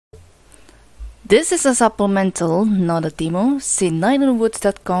This is a supplemental, not a demo. See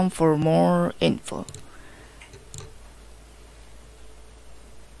nightinthewoods.com for more info.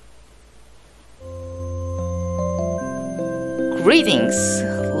 Greetings,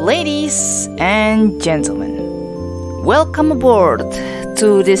 ladies and gentlemen. Welcome aboard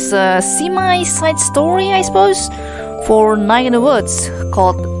to this semi-side story, I suppose, for Night in the Woods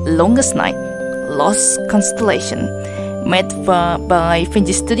called Longest Night, Lost Constellation, made by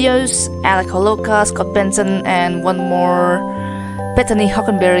Finji Studios, Alec Holoka, Scott Benson, and one more, Bethany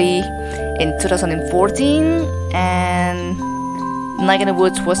Hockenberry in 2014, and Night in the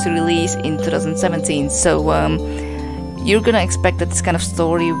Woods was released in 2017. So you're gonna expect that this kind of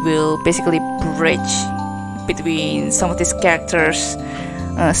story will basically bridge between some of these characters'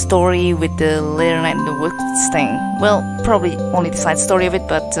 story with the later Night in the Woods thing. Well, probably only the side story of it,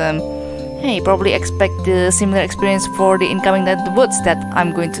 but hey, probably expect the similar experience for the incoming Night in the Woods that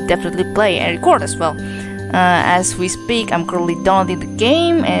I'm going to definitely play and record as well. As we speak, I'm currently downloading the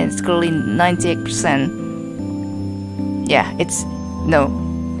game and it's currently 98%. Yeah, it's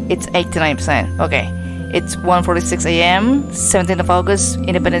 89%. Okay. It's 1:46 a.m., 17th of August,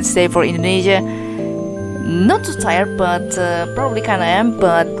 Independence Day for Indonesia. Not too tired, but probably kinda am,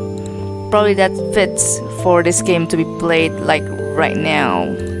 but probably that fits for this game to be played like right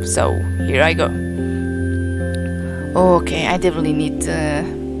now. So here I go. Okay, I definitely need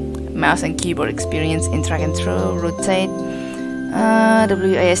mouse and keyboard experience in drag and throw, rotate,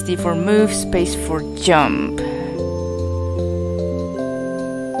 WASD for move, space for jump.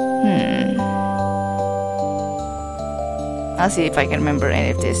 I'll see if I can remember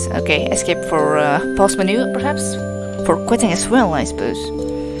any of this. Okay, escape for pause menu, perhaps? For quitting as well, I suppose.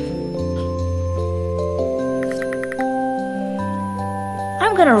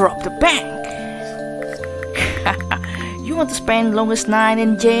 I'm gonna rob the bank! You want to spend longest night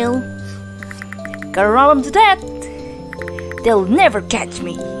in jail? Gotta rob them to death! They'll never catch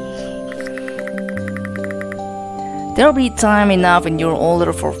me! There'll be time enough when you're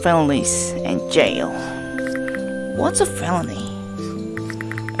older for felonies and jail. What's a felony?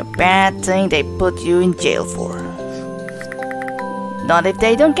 A bad thing they put you in jail for. Not if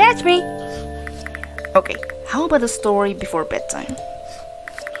they don't catch me! Okay, how about a story before bedtime?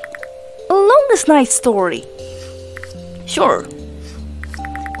 A longest night story! Sure.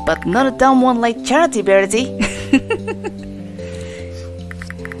 But not a dumb one like Charity Verity.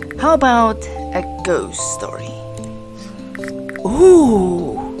 How about a ghost story?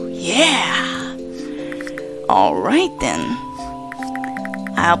 Ooh, yeah! Alright then.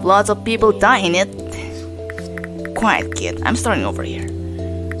 I hope lots of people die in it. Quiet kid, I'm starting over here.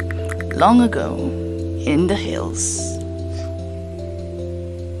 Long ago, in the hills.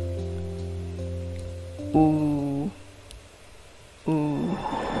 Ooh. Ooh.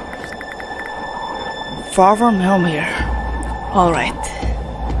 Far from home here. Alright.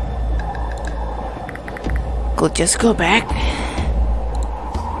 Could just go back.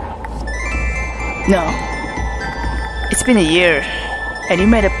 No. It's been a year, and you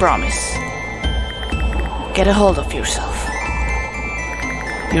made a promise. Get a hold of yourself.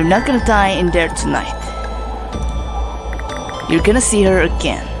 You're not gonna die in there tonight. You're gonna see her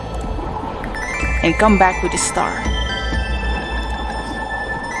again, and come back with a star.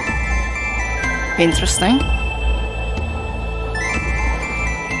 Interesting.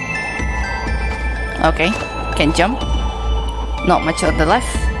 Okay, can jump. Not much on the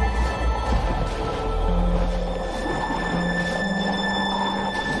left.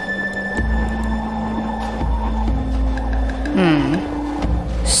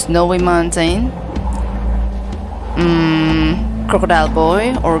 Snowy mountain. Crocodile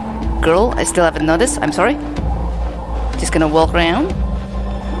boy or girl, I still haven't noticed, I'm sorry. Just gonna walk around.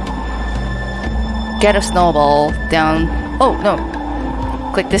 Get a snowball down. Oh no.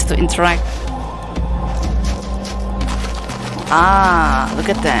 Click this to interact. Ah, look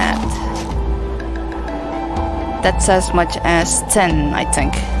at that. That's as much as 10, I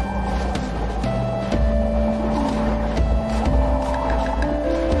think.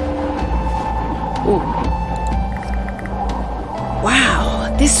 Ooh. Wow,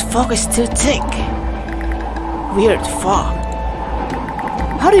 this fog is too thick. Weird fog.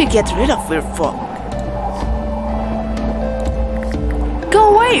 How do you get rid of weird fog?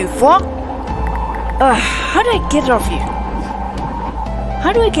 Go away, fog! How do I get rid of you?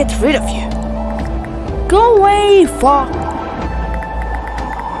 How do I get rid of you? Go away, fog!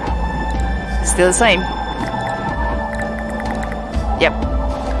 Still the same. Yep.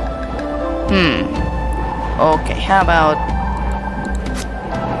 Okay, how about...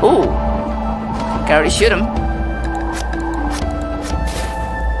 Ooh! Gotta shoot him.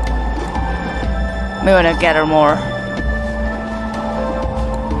 Maybe when I gather more.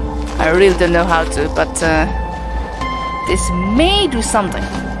 I really don't know how to, but this may do something.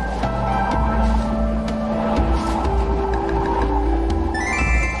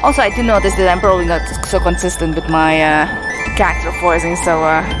 Also, I do notice that I'm probably not so consistent with my character voicing, so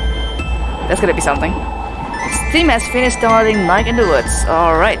that's gonna be something. Steam has finished downloading Night in the Woods.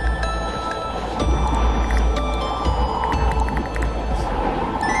 Alright.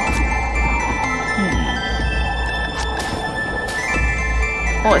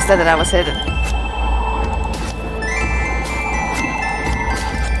 Oh, it's that I was hidden.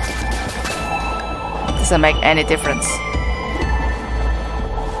 Doesn't make any difference.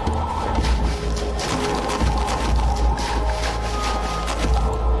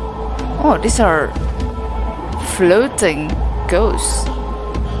 Oh, these are floating ghosts.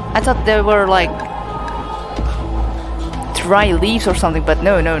 I thought they were like dry leaves or something, but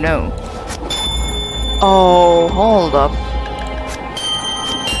no. Oh, hold up.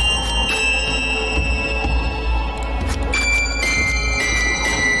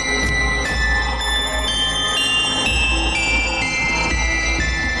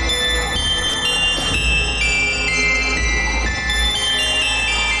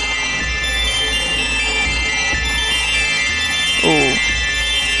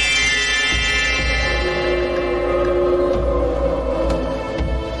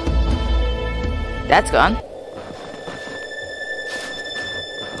 That's gone.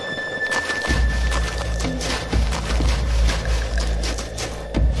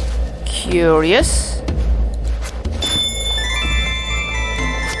 Curious.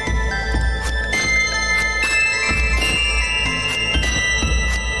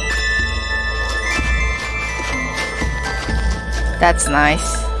 That's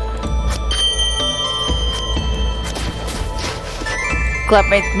nice. Club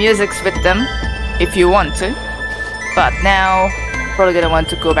made musics with them if you want to, but now probably gonna want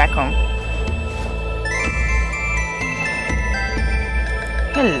to go back home.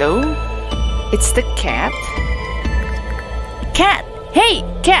 Hello, it's the cat. Cat! Hey,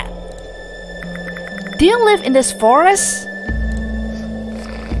 cat! Do you live in this forest?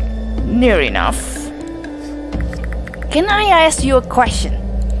 Near enough. Can I ask you a question?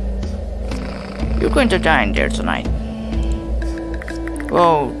 You're going to dine there tonight.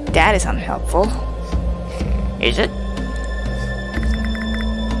 Whoa, that is unhelpful. Is it?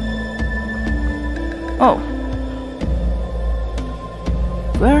 Oh.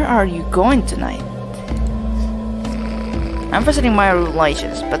 Where are you going tonight? I'm visiting my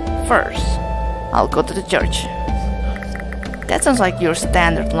relations, but first, I'll go to the church. That sounds like your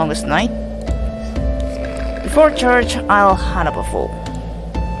standard longest night. Before church, I'll hunt up a fool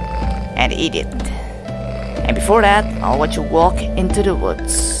and eat it. And before that, I'll watch you walk into the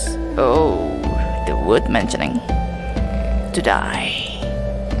woods. Oh, the wood mentioning. To die.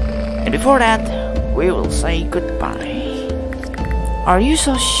 And before that, we will say goodbye. Are you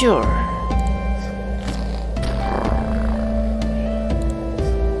so sure?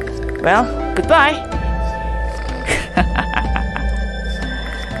 Well, goodbye.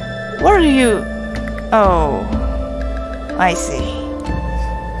 What are you? Oh, I see.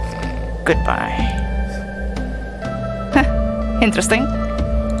 Goodbye. Interesting.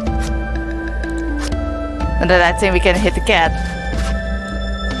 And then I think we can hit the cat.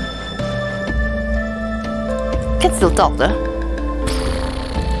 Can still talk though.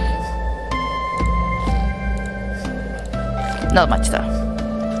 Not much though.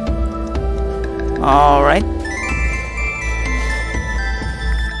 Alright.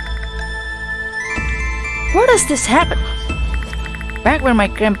 Where does this happen? Back where my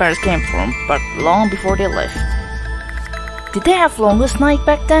grandparents came from, but long before they left. Did they have longest night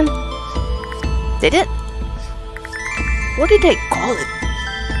back then? They did? What did they call it?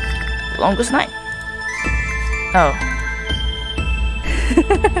 Longest night? Oh.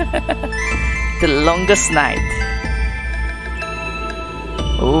 The longest night.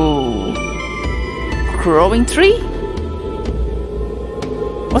 Oh. Growing tree?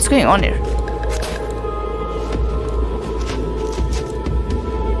 What's going on here?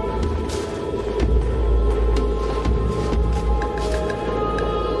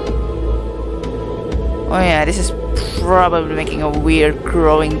 Oh yeah, this is probably making a weird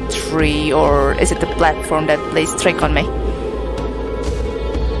growing tree, or is it the platform that plays trick on me?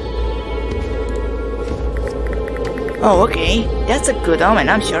 Oh, okay, that's a good omen,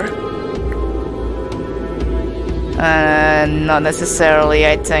 I'm sure. Not necessarily,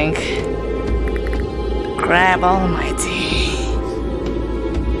 I think. Crab almighty.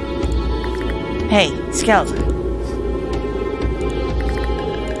 Hey, skeleton.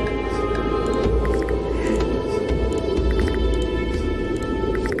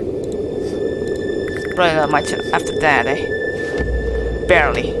 Probably not much after that, eh?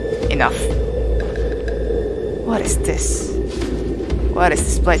 Barely enough. What is this? What is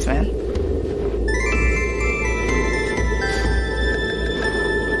this place, man?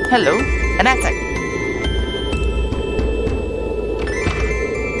 Hello, an attack.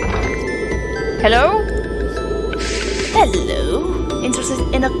 Hello? Hello?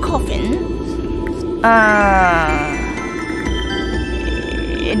 Interested in a coffin?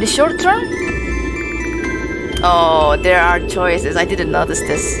 In the short term? Oh, there are choices. I didn't notice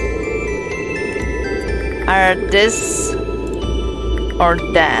this. Are this or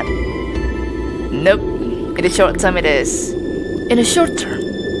that? Nope. In the short term it is. In the short term.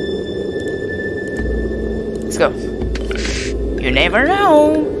 Let's go. You never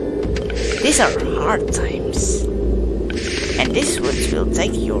know. These are hard times. And these woods will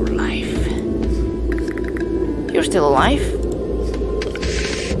take your life. You're still alive?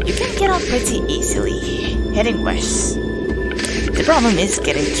 You can get out pretty easily, heading west. The problem is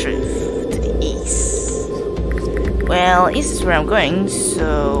getting through to the east. Well, east is where I'm going,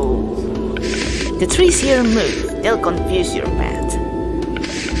 so... The trees here move, they'll confuse your path.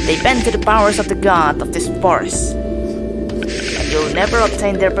 They bend to the powers of the god of this forest. And you'll never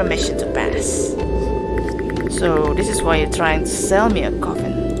obtain their permission to pass. So, this is why you're trying to sell me a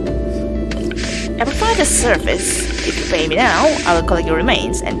coffin. I provide a service. If you pay me now, I will collect your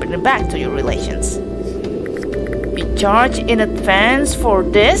remains and bring them back to your relations. You charge in advance for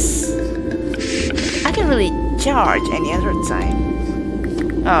this? I can really charge any other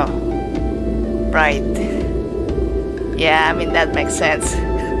time. Oh. Right. Yeah, I mean, that makes sense.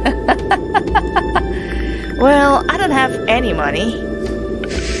 Well, I don't have any money.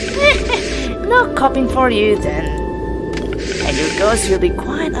 No copying for you then. And your ghost will be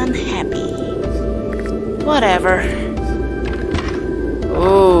quite unhappy. Whatever.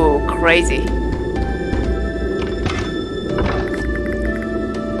 Oh, crazy.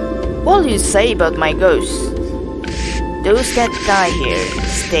 What do you say about my ghosts? Those that die here,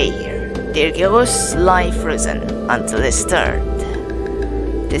 stay here. Their ghosts lie frozen until disturbed.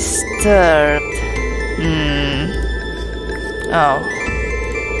 Disturbed. Oh.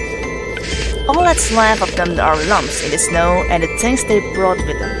 All that's left of them are lumps in the snow and the things they brought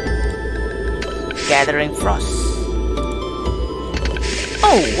with them. Gathering frost.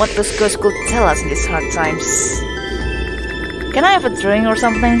 Oh, what those ghosts could tell us in these hard times. Can I have a drink or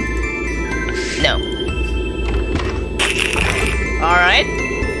something? No. Alright.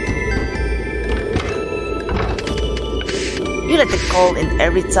 You let the cold in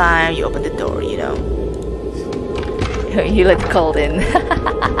every time you open the door, you know. You let the cold in.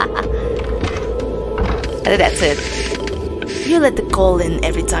 I think that's it. You let the cold in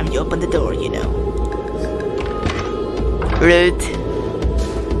every time you open the door, you know. Rude.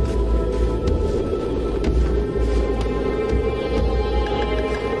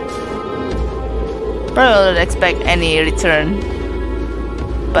 Probably don't expect any return.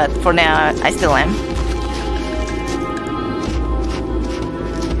 But for now, I still am.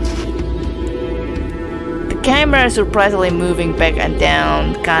 The camera is surprisingly moving back and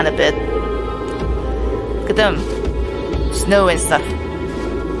down kind of bit. Look at them. Snow and stuff.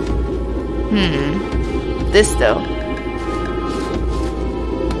 This though.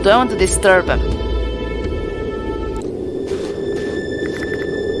 Do I want to disturb him?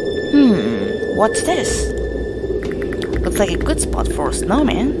 What's this? Looks like a good spot for a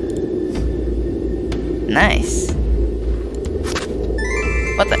snowman. Nice.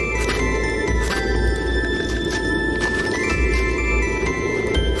 What the?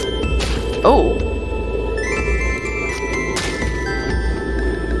 Oh.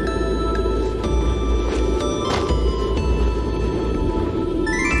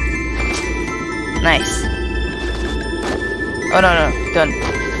 Nice. Oh no, don't.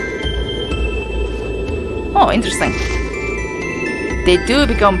 Oh, interesting. They do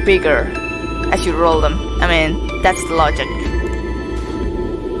become bigger as you roll them. I mean, that's the logic.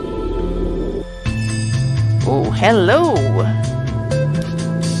 Oh, hello.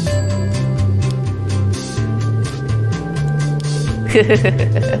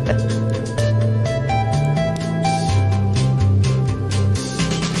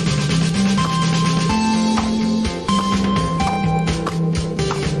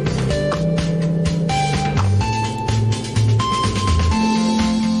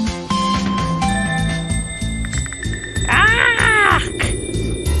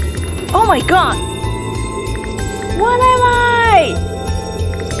 Oh my god! What am I?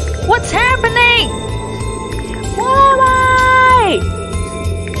 What's happening? What am I?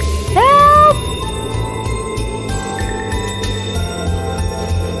 Help!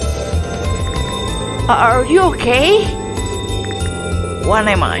 Are you okay? What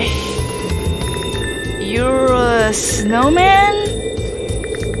am I? You're a snowman?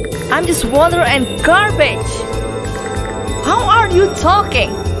 I'm just water and garbage. How are you talking?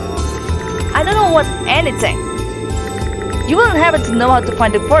 I don't know what anything. You wouldn't happen to know how to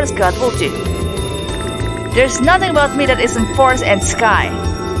find the forest god, would you? There's nothing about me that isn't forest and sky.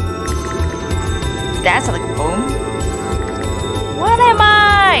 That's like a poem. What am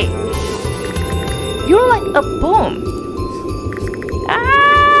I? You're like a poem.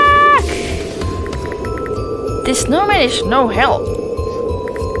 Ah! This snowman is no help.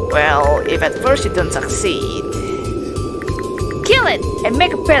 Well, if at first you don't succeed, kill it and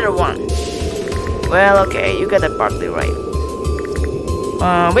make a better one. Well, okay, you got that partly right.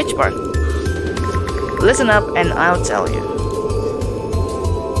 Which part? Listen up and I'll tell you.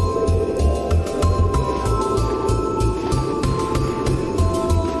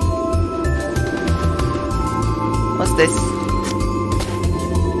 What's this?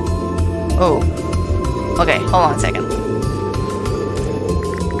 Oh. Okay, hold on a second.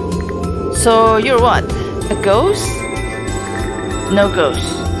 So you're what? A ghost? No ghost.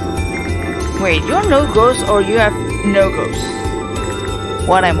 Wait, you're no ghost or you have no ghost?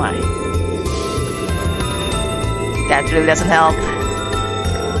 What am I? That really doesn't help.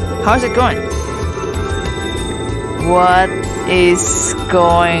 How's it going? What is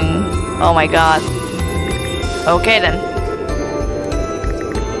going... Oh my god. Okay then.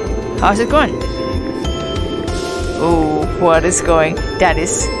 How's it going? Oh, what is going? That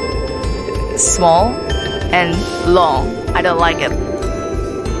is small and long. I don't like it.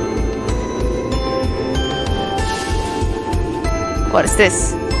 What is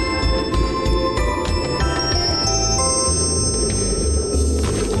this?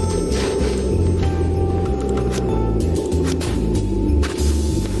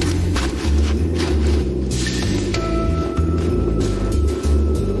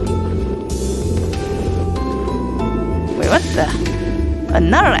 Wait, what the?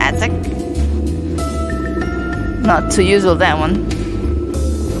 Another attack? Not too usual, that one.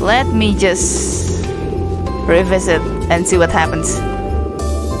 Let me just revisit and see what happens.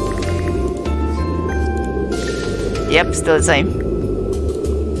 Yep, still the same.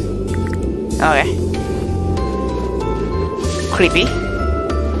 Okay. Creepy.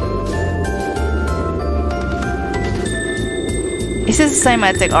 Is this the same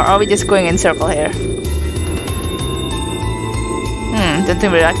attack or are we just going in circle here? Don't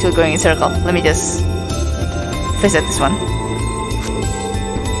think we're actually going in circle. Let me just visit this one.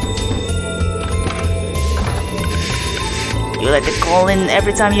 You like to call in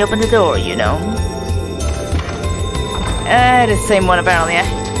every time you open the door, you know. The same one apparently, yeah.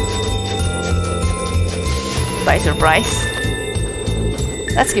 By surprise.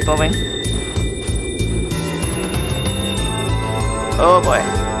 Let's keep moving. Oh boy.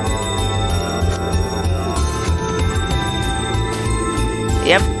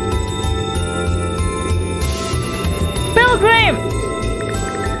 Yep. Pilgrim!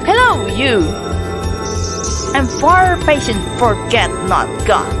 Hello, you! I'm far patient, forget not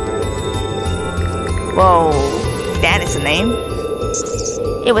God. Whoa, that is a name.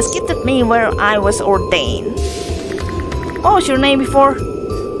 It was gifted me where I was ordained. What was your name before?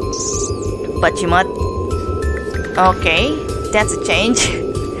 Bachimut. Okay, that's a change.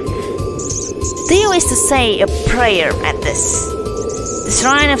 They used to say a prayer at this. The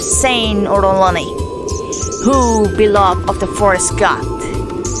shrine of Saint Oroloni, who, beloved of the forest god,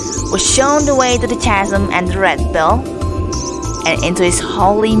 was shown the way to the chasm and the red bell, and into his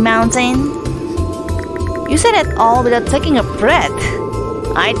holy mountain. You said it all without taking a breath.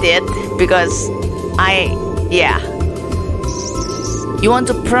 I did, because yeah. You want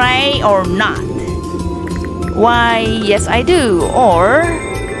to pray or not? Why, yes I do, or...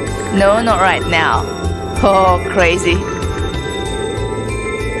 No, not right now. Oh, crazy.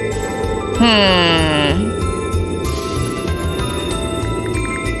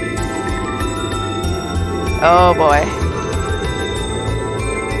 Oh boy.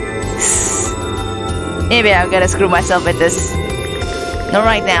 Maybe I'm gonna screw myself with this. Not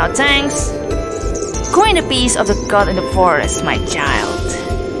right now, thanks. Go in the peace of the god in the forest, my child.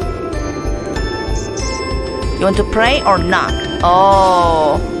 You want to pray or not?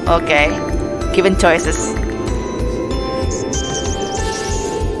 Oh, okay. Given choices.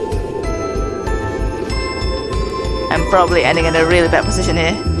 I'm probably ending in a really bad position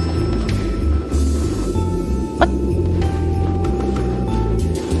here. What?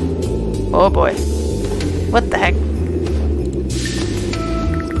 Oh boy. What the heck?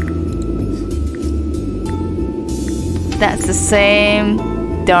 That's the same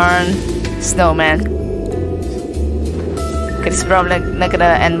darn snowman. Cause it's probably not gonna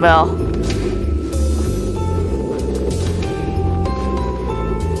end well.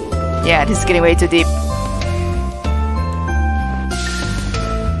 Yeah, this is getting way too deep.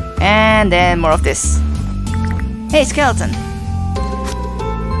 And then more of this. Hey, skeleton.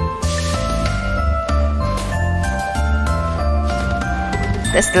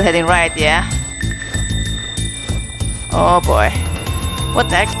 They're still heading right, yeah? Oh boy. What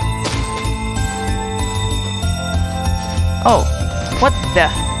the heck? Oh, what the?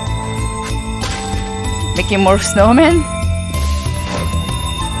 Making more snowmen?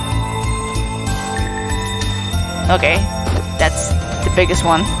 Okay, that's the biggest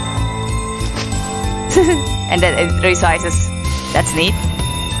one. And then it resizes. That's neat.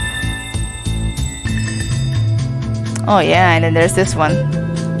 Oh yeah, and then there's this one.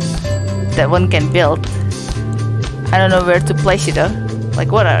 That one can build. I don't know where to place you though.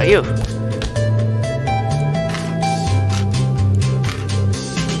 Like, what are you?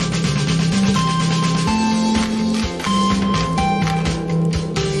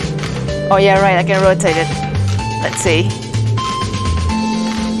 Oh yeah, right, I can rotate it. Let's see.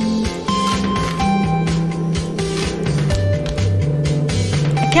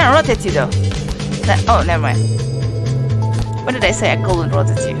 I can't rotate you though. Oh, never mind. What did I say? I couldn't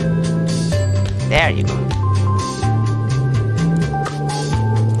rotate you. There you go.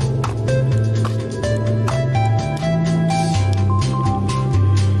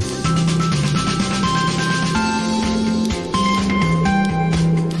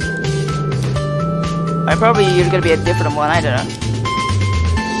 Or probably you're gonna be a different one, I don't know.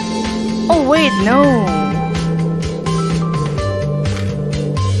 Oh wait, no.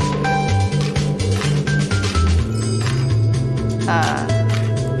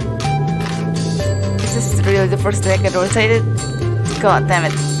 Is this really the first thing I can rotate it? God damn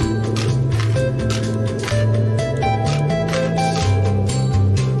it.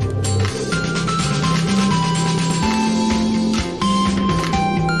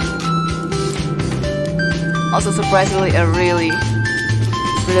 Also surprisingly a really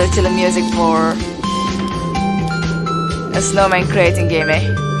chilling music for a snowman creating game, eh?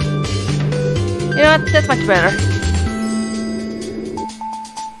 You know what? That's much better.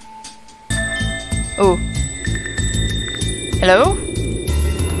 Oh. Hello?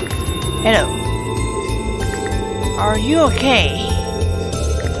 Hello. Are you okay?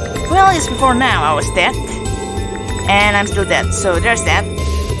 Well, just before now I was dead. And I'm still dead, so there's that.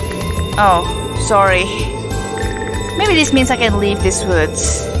 Oh, sorry. Maybe this means I can leave these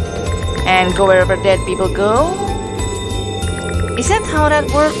woods and go wherever dead people go? Is that how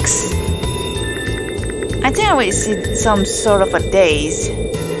that works? I think I was in some sort of a daze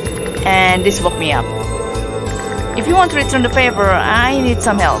and this woke me up. If you want to return the favor, I need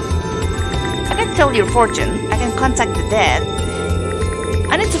some help. I can tell your fortune. I can contact the dead.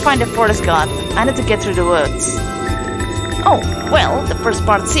 I need to find the forest god. I need to get through the woods. Oh, well, the first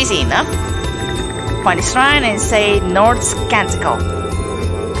part's easy enough. Find a shrine and say North's Canticle.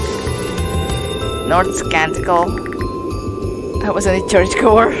 North's Canticle. I wasn't a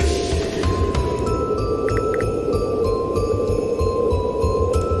churchgoer.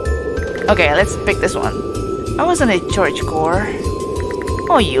 Okay, let's pick this one. I wasn't a churchgoer.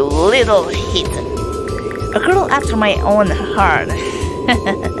 Oh, you little heathen. A girl after my own heart.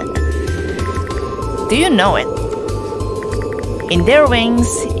 Do you know it? In their wings,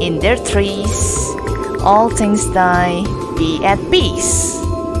 in their trees, all things die, be at peace.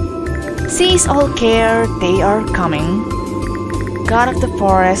 Cease all care, they are coming. God of the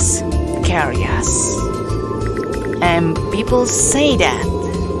forest, carry us. And people say that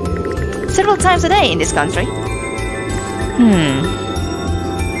several times a day in this country.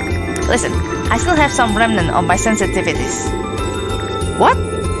 Listen, I still have some remnant of my sensitivities. What?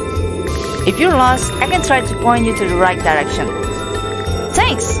 If you're lost, I can try to point you to the right direction.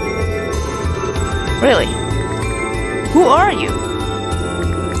 Thanks! Really? Who are you?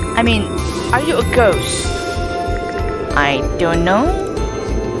 I mean, are you a ghost? I don't know.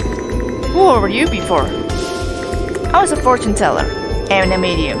 Who were you before? I was a fortune teller and a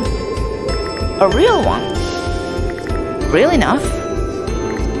medium. A real one. Real enough.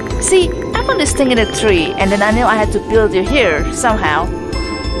 See, I found this thing in a tree and then I knew I had to build you here somehow.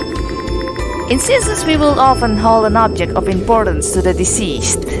 In seasons we will often hold an object of importance to the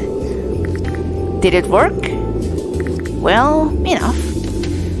deceased. Did it work? Well, enough.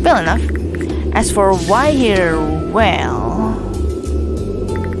 Well enough. As for why here, well...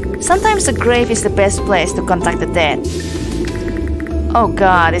 Sometimes the grave is the best place to contact the dead. Oh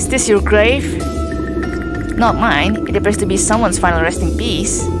god, is this your grave? Not mine. It appears to be someone's final resting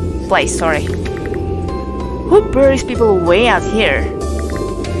place, sorry. Who buries people way out here?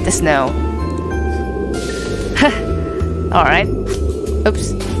 The snow. Alright.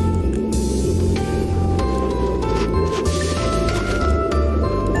 Oops.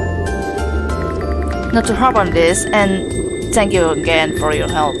 Not to harp on this, and thank you again for your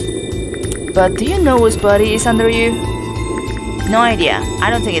help. But do you know whose body is under you? No idea. I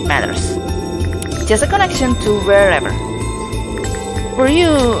don't think it matters. Just a connection to wherever. Were you,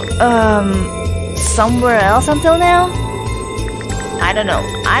 somewhere else until now? I don't know.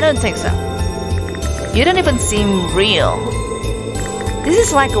 I don't think so. You don't even seem real. This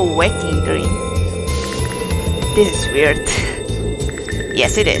is like a waking dream. This is weird.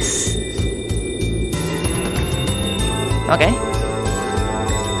 Yes, it is. Okay.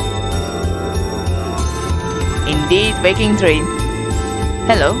 Indeed, waking dream.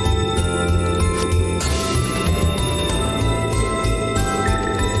 Hello.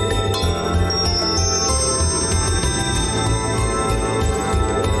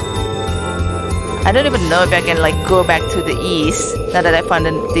 I don't even know if I can like go back to the east now that I found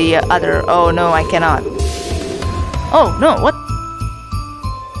the other. Oh no, I cannot. Oh no, what?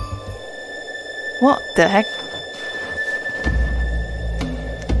 What the heck?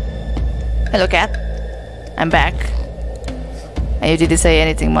 Hello, cat. I'm back. And you didn't say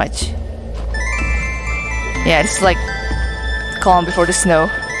anything much. Yeah, it's like calm before the snow.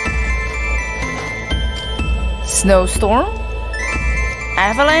 Snowstorm?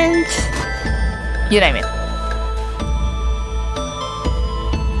 Avalanche? You name it.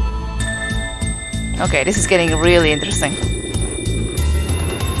 Okay, this is getting really interesting.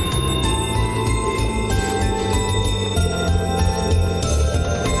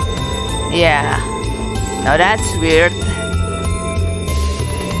 Yeah. Now that's weird.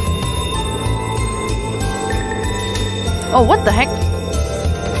 Oh, what the heck?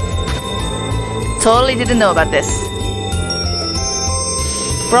 Totally didn't know about this.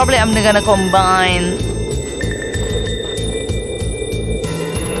 Probably I'm gonna combine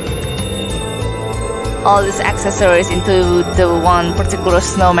all these accessories into the one particular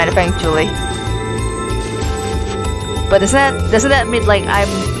snowman eventually. But doesn't that mean like I'm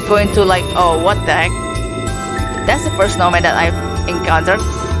going to like, oh, what the heck? That's the first snowman that I've encountered.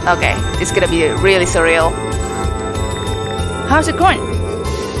 Okay, it's gonna be really surreal. How's it going?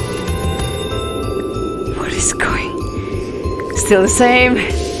 What is going? Still the same?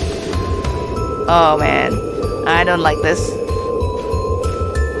 Oh man, I don't like this.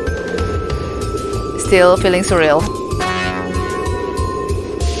 Still feeling surreal.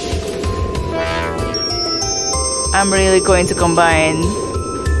 I'm really going to combine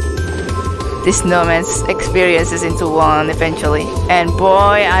this snowman's experiences into one eventually. And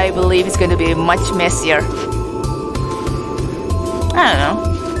boy, I believe it's going to be much messier. I don't know.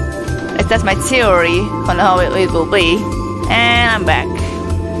 That's my theory on how it will be. And I'm back.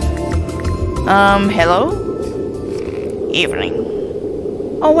 Hello? Evening.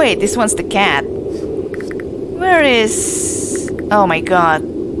 Oh wait, this one's the cat. Where is... Oh my god.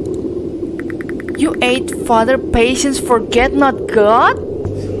 You ate Father Patience Forget Not God?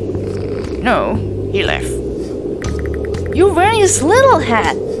 No, he left. You're wearing his little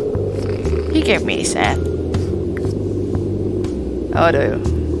hat. He gave me his hat. Oh do.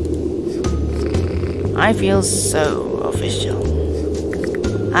 I feel so official.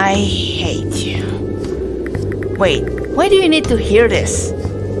 I hate you. Wait, why do you need to hear this?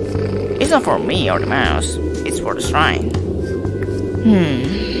 It's not for me or the mouse. It's for the shrine.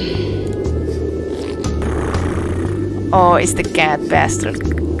 Oh, it's the cat bastard.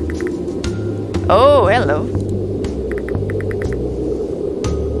 Oh, hello.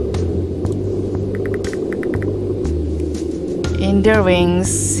 In their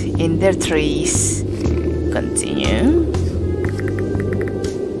wings, in their trees. Continue.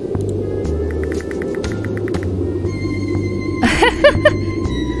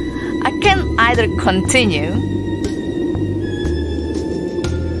 I can either continue.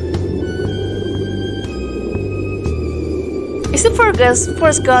 Is the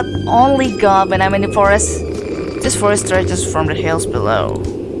forest god only god when I'm in the forest? This forest stretches from the hills below,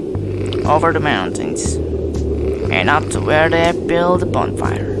 over the mountains, and up to where they build a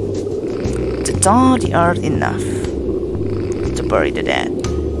bonfire, to thaw the earth enough to bury the dead.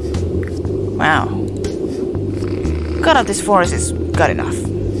 Wow. God of this forest is good enough.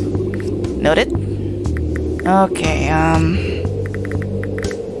 Noted? Okay,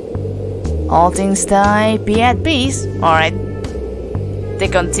 all things die, be at peace. Alright. They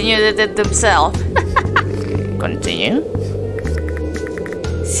continued it themselves. Continue.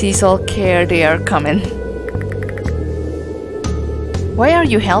 Cease all care, they are coming. Why are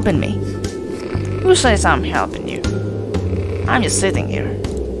you helping me? Who says I'm helping you? I'm just sitting here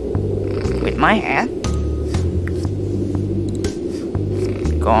with my hat.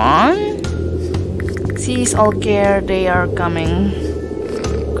 Go on. Cease all care, they are coming.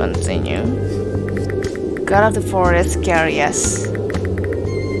 Continue. God of the forest, carry us.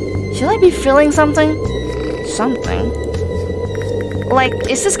 Should I be feeling something? Something? Like,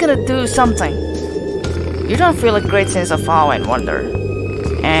 is this gonna do something? You don't feel a great sense of awe and wonder,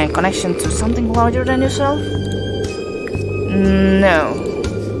 and connection to something larger than yourself? No.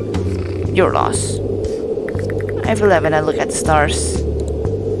 You're lost. I feel that when I look at the stars.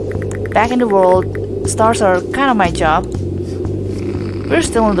 Back in the world, stars are kind of my job. We're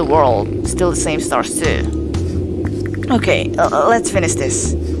still in the world, still the same stars too. Okay, let's finish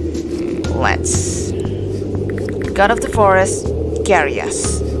this. Let's. God of the forest, carry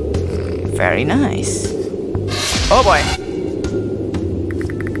us. Very nice. Oh boy.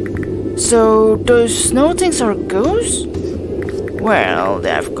 So those snow things are ghosts? Well, they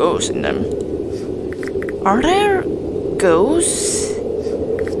have ghosts in them. Are there ghosts?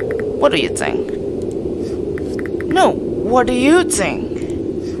 What do you think? No, what do you think?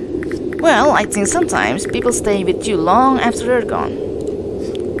 Well, I think sometimes people stay with you long after they're gone.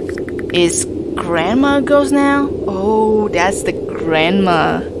 Is Grandma a ghost now? Oh, that's the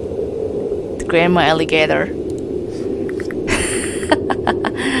grandma. The grandma alligator.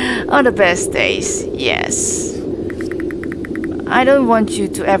 On the best days, yes. I don't want you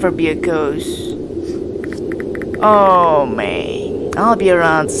to ever be a ghost. Oh, May. I'll be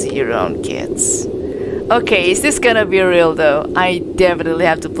around to see your own kids. Okay, is this gonna be real though? I definitely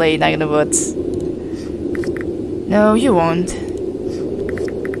have to play Night in the Woods. No, you won't.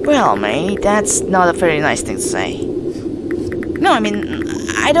 Well, May, that's not a very nice thing to say. No, I mean,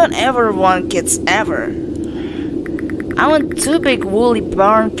 I don't ever want kids ever. I want 2 big woolly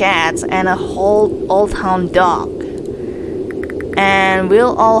barn cats and a whole old hound dog. And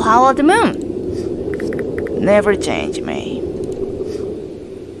we'll all howl at the moon. Never change, May.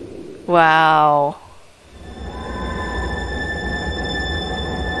 Wow.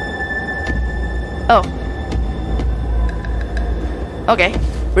 Oh. Okay,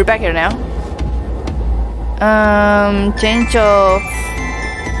 we're back here now. Change of...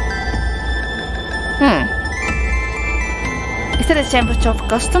 Is that a change of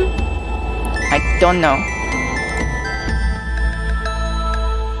custom? I don't know.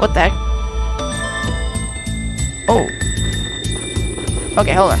 What the heck? Oh.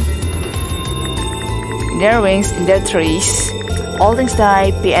 Okay, hold on. In their wings, in their trees, all things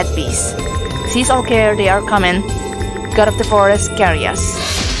die, be at peace. Cease all care, they are coming. God of the forest, carry us.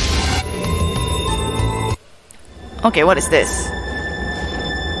 Okay, what is this?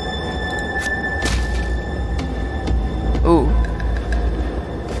 Ooh.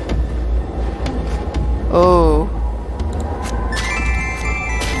 Oh.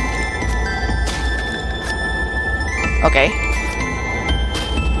 Okay.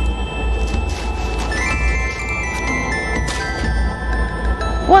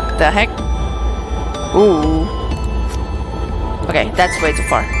 What the heck? Ooh. Okay, that's way too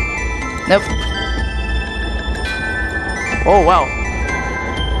far. Nope. Oh, wow.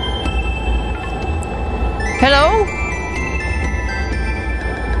 Hello?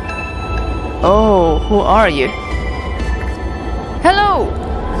 Oh, who are you? Hello!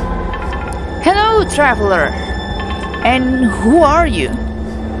 Hello, traveler! And who are you?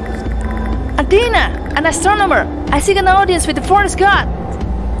 Adina, an astronomer! I seek an audience with the forest god!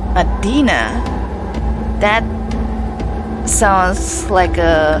 Adina? That sounds like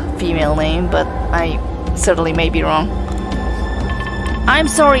a female name, but I certainly may be wrong. I'm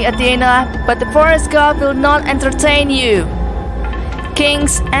sorry, Adina, but the forest god will not entertain you.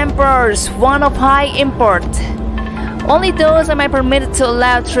 Kings, emperors, one of high import. Only those am I permitted to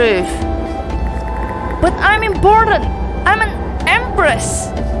allow truth. But I'm important. I'm an empress.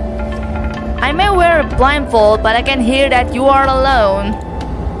 I may wear a blindfold, but I can hear that you are alone.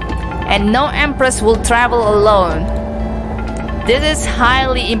 And no empress will travel alone. This is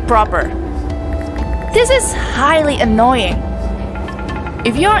highly improper. This is highly annoying.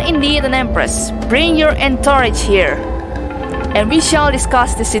 If you are indeed an empress, bring your entourage here, and we shall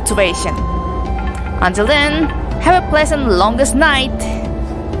discuss the situation. Until then, have a pleasant longest night.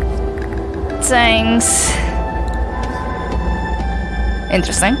 Thanks.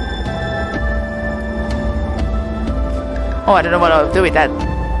 Interesting. Oh, I don't know what I'll do with that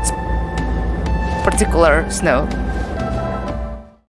particular snow.